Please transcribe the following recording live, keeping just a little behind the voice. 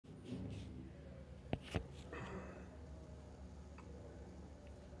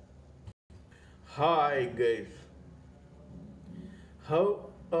Hi guys, how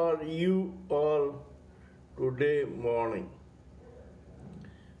are you all today morning?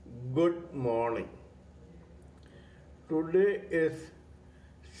 Good morning. Today is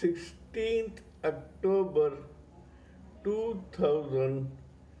 16th October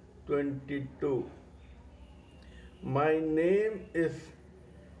 2022. My name is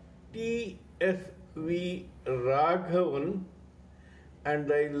TSV Raghavan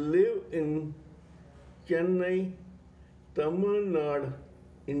and I live in Chennai, Tamil Nadu,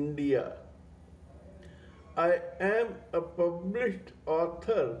 India. I am a published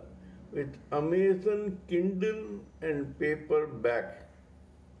author with Amazon Kindle and paperback.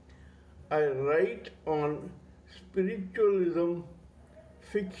 I write on spiritualism,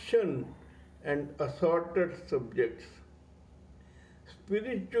 fiction, and assorted subjects.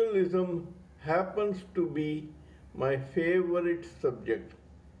 Spiritualism happens to be my favorite subject.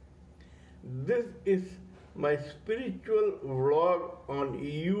 This is my spiritual vlog on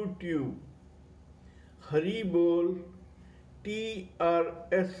YouTube. Haribol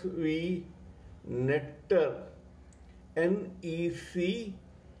trsv nectar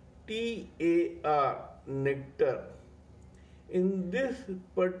nectar. In this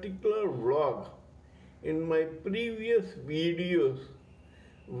particular vlog, in my previous videos,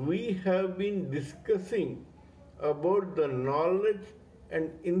 we have been discussing about the knowledge and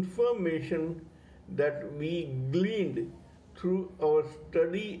information that we gleaned through our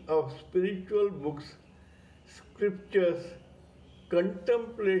study of spiritual books, scriptures,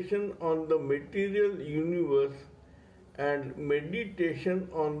 contemplation on the material universe, and meditation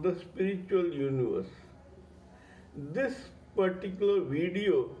on the spiritual universe. This particular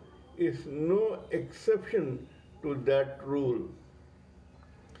video is no exception to that rule.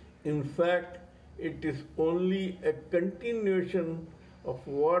 In fact, it is only a continuation of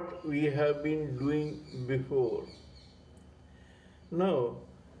what we have been doing before. Now,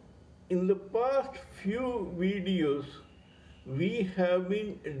 in the past few videos, we have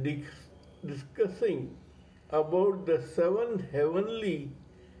been discussing about the seven heavenly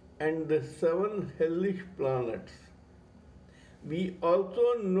and the seven hellish planets. We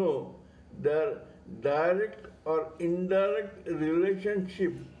also know their direct or indirect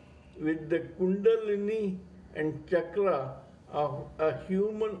relationship with the Kundalini and chakra of a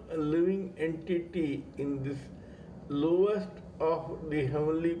human living entity in this lowest of the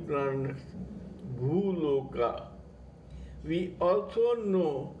heavenly planets, Loka. We also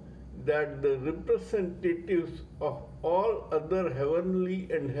know that the representatives of all other heavenly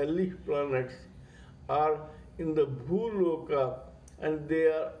and hellish planets are in the Loka, and they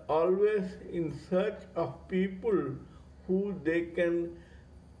are always in search of people who they can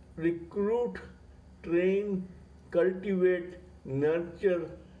recruit, train, cultivate, nurture,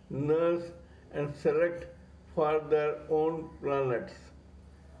 nurse, and select for their own planets.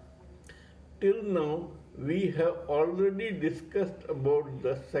 Till now, we have already discussed about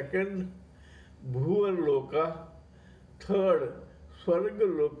the second Loka, third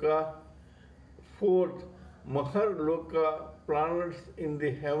Loka, fourth Loka planets in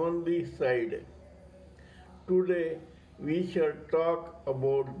the heavenly side. Today, we shall talk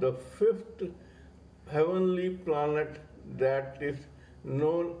about the fifth heavenly planet that is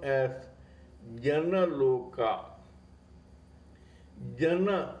known as Jana Loka.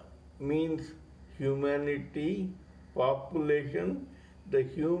 Jana means humanity, population, the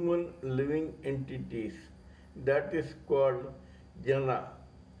human living entities. That is called Jana.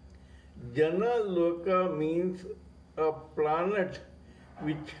 Jana Loka means a planet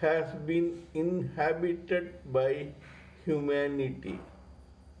which has been inhabited by humanity.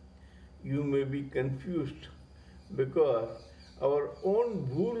 You may be confused because our own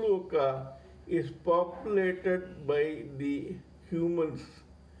Bhuloka is populated by the humans.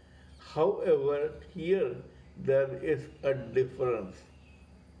 However, here there is a difference.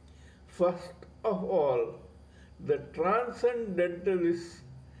 First of all, the transcendentalists,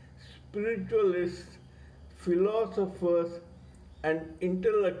 spiritualists, philosophers, and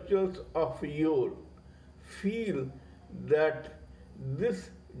intellectuals of yore feel that this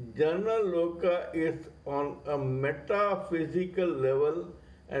Jana Loka is on a metaphysical level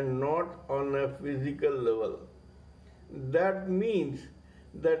and not on a physical level. That means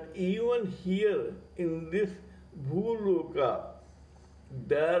that even here in this Bhuloka,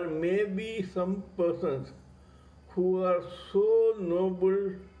 there may be some persons who are so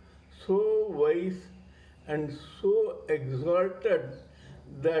noble, so wise, and so exalted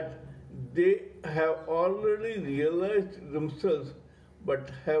that they have already realized themselves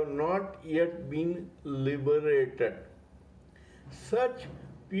but have not yet been liberated. Such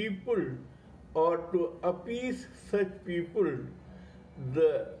people or to appease such people,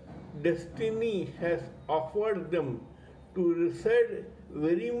 the destiny has offered them to reside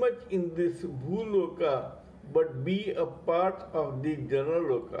very much in this Bhuloka but be a part of the Jana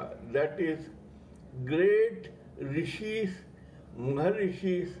Loka, that is, great rishis,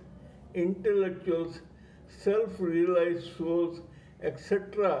 maharishis, intellectuals, self-realized souls,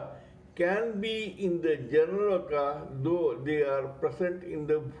 etc. can be in the Jana Loka though they are present in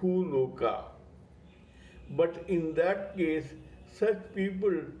the Bhuloka. But in that case, such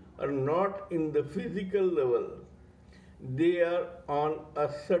people are not in the physical level. They are on a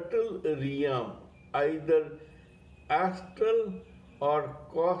subtle realm, either astral or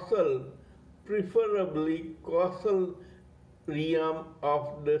causal, preferably causal realm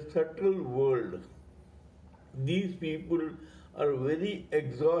of the subtle world. These people are very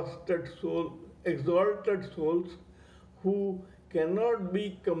exalted souls who cannot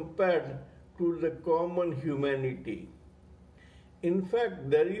be compared to the common humanity. In fact,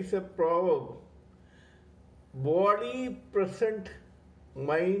 there is a proverb, body present,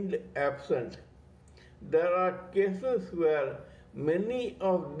 mind absent. There are cases where many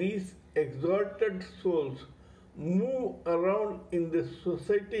of these exalted souls move around in the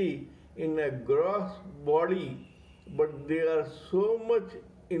society in a gross body, but they are so much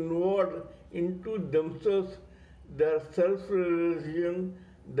involved into themselves, their self-realization,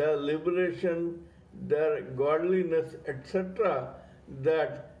 their liberation, their godliness, etc.,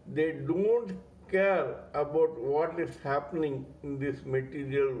 that they don't care about what is happening in this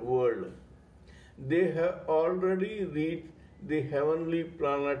material world. They have already reached the heavenly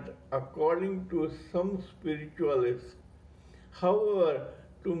planet according to some spiritualists. However,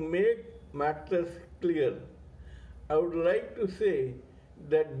 to make matters clear, I would like to say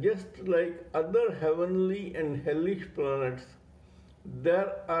that just like other heavenly and hellish planets,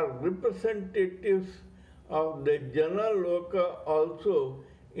 there are representatives of the Jana Loka also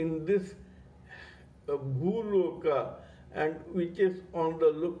in this Bhuloka, and which is on the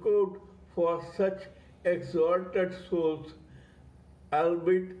lookout for such exalted souls,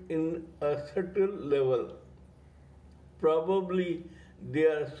 albeit in a subtle level. Probably they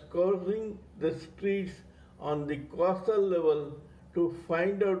are scouring the streets on the causal level to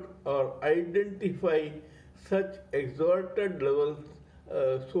find out or identify such exalted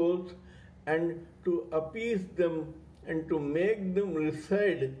souls and to appease them and to make them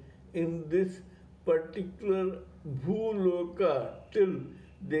reside in this particular Bhuloka till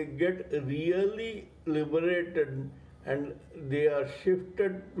they get really liberated and they are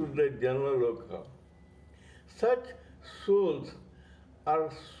shifted to the Jana Loka. Such souls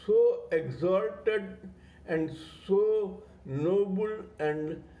are so exalted and so noble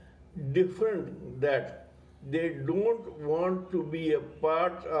and different that they don't want to be a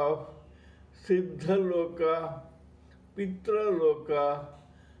part of Siddha Loka, Pitra Loka,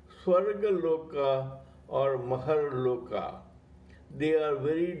 Swarga Loka or Mahar Loka. They are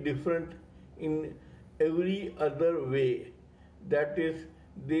very different in every other way. That is,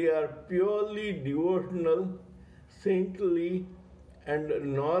 they are purely devotional, saintly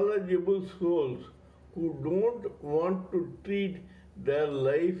and knowledgeable souls who don't want to treat their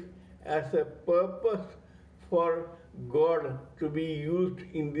life as a purpose for God to be used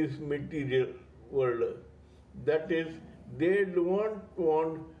in this material world. That is, they don't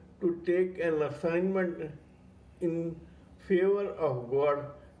want to take an assignment in favor of God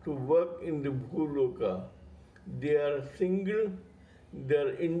to work in the Bhuloka. They are single, they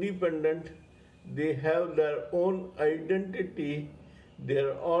are independent, they have their own identity, they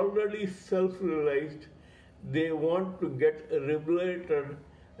are already self-realized, they want to get liberated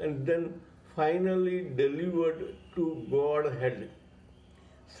and then finally delivered to Godhead.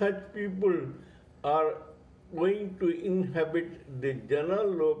 Such people are going to inhabit the Jana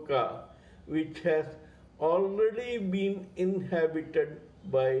Loka, which has already been inhabited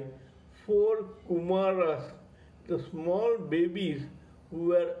by 4 Kumaras, the small babies who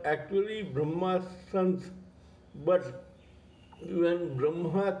were actually Brahma's sons. But when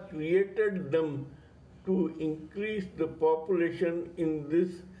Brahma created them to increase the population in this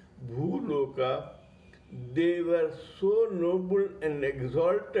Bhuloka, they were so noble and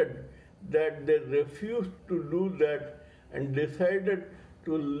exalted that they refused to do that and decided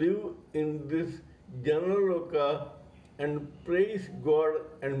to live in this Jana Loka and praise God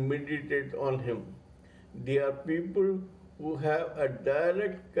and meditate on Him. They are people who have a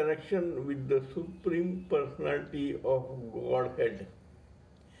direct connection with the Supreme Personality of Godhead.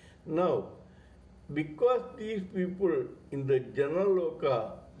 Now, because these people in the Jana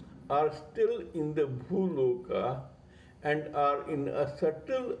Loka are still in the Bhuloka and are in a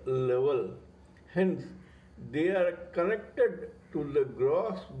subtle level, Hence, they are connected to the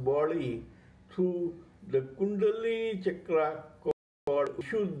gross body through the Kundalini chakra called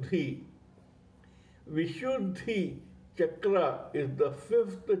Vishuddhi. Vishuddhi chakra is the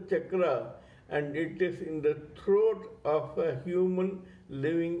fifth chakra and it is in the throat of a human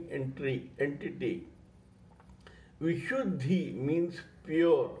living entity. Vishuddhi means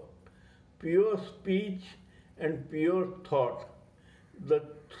pure, pure speech and pure thought. The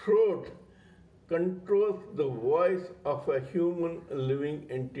throat controls the voice of a human living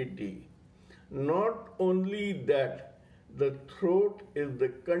entity. Not only that, the throat is the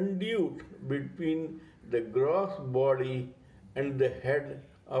conduit between the gross body and the head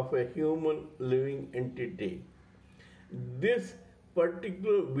of a human living entity. This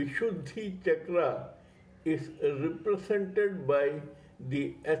particular Vishuddhi chakra is represented by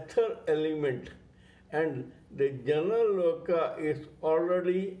the ether element, and the Jana Loka is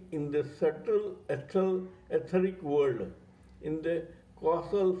already in the subtle etheric world, in the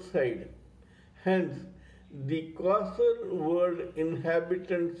causal side. Hence, the causal world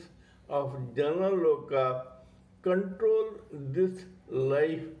inhabitants of Jana Loka control this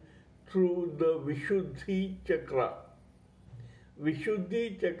life through the Vishuddhi chakra.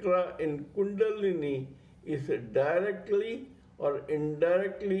 Vishuddhi chakra in Kundalini is directly or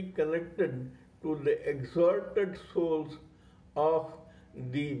indirectly connected to the exalted souls of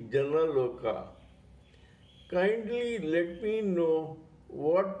the Jana Loka. Kindly let me know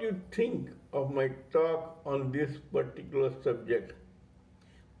what you think of my talk on this particular subject.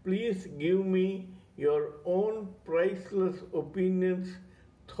 Please give me your own priceless opinions,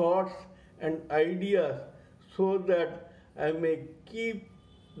 thoughts, and ideas so that I may keep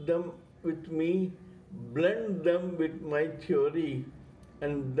them with me, blend them with my theory,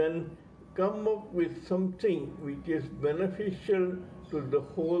 and then come up with something which is beneficial to the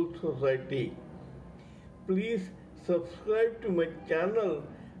whole society. Please subscribe to my channel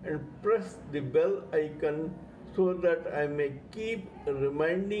and press the bell icon so that I may keep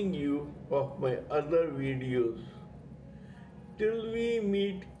reminding you of my other videos. Till we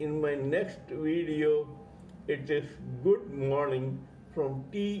meet in my next video, it is good morning from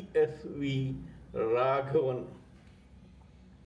TSV Raghavan.